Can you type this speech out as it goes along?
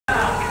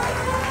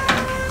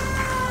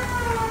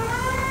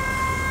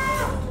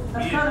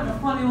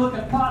funny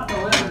looking pot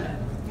though, isn't it?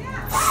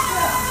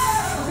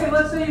 Yeah. Okay,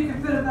 let's say you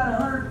can fit about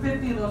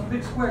 150 of those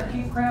big square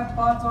king crab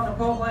pots on a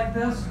boat like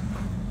this.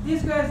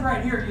 These guys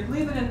right here, you'd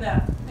leave it in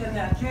that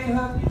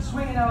J-hook, you'd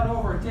swing it out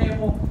over a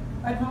table.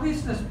 I'd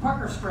release this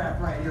pucker strap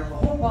right here. The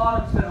whole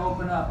bottom's going to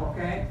open up,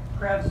 okay?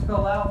 Crabs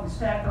spill out, we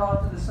stack it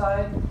off to the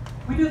side.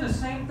 We do the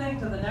same thing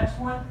to the next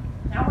one.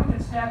 Now we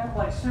can stack them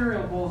like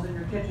cereal bowls in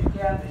your kitchen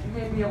cabinet. You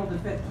may be able to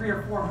fit 300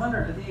 or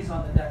 400 of these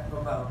on the deck of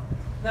a boat.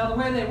 Now the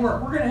way they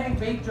work, we're going to hang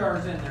bait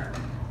jars in there.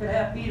 We're going to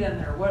have meat in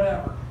there,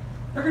 whatever.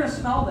 They're going to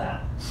smell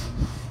that.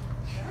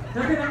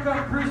 They're going to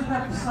come cruising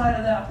up the side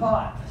of that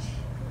pot.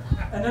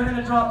 And they're going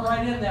to drop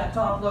right in that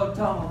top load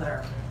tunnel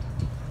there.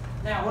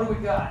 Now, what do we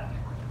got?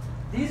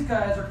 These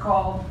guys are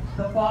called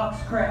the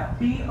box crab,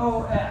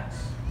 B-O-X.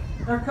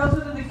 They're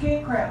cousins of the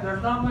king crab.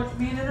 There's not much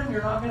meat in them.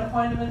 You're not going to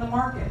find them in the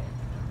market.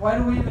 Why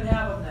do we even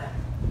have them then?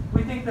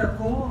 We think they're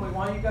cool and we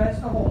want you guys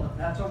to hold them.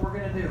 That's what we're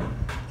going to do.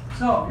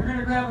 So, you're going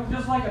to grab them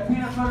just like a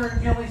peanut butter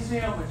and jelly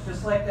sandwich,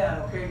 just like that,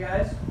 okay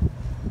guys?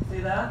 See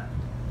that?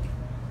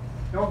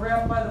 Don't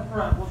grab them by the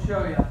front. We'll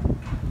show you.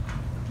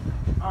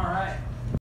 All right.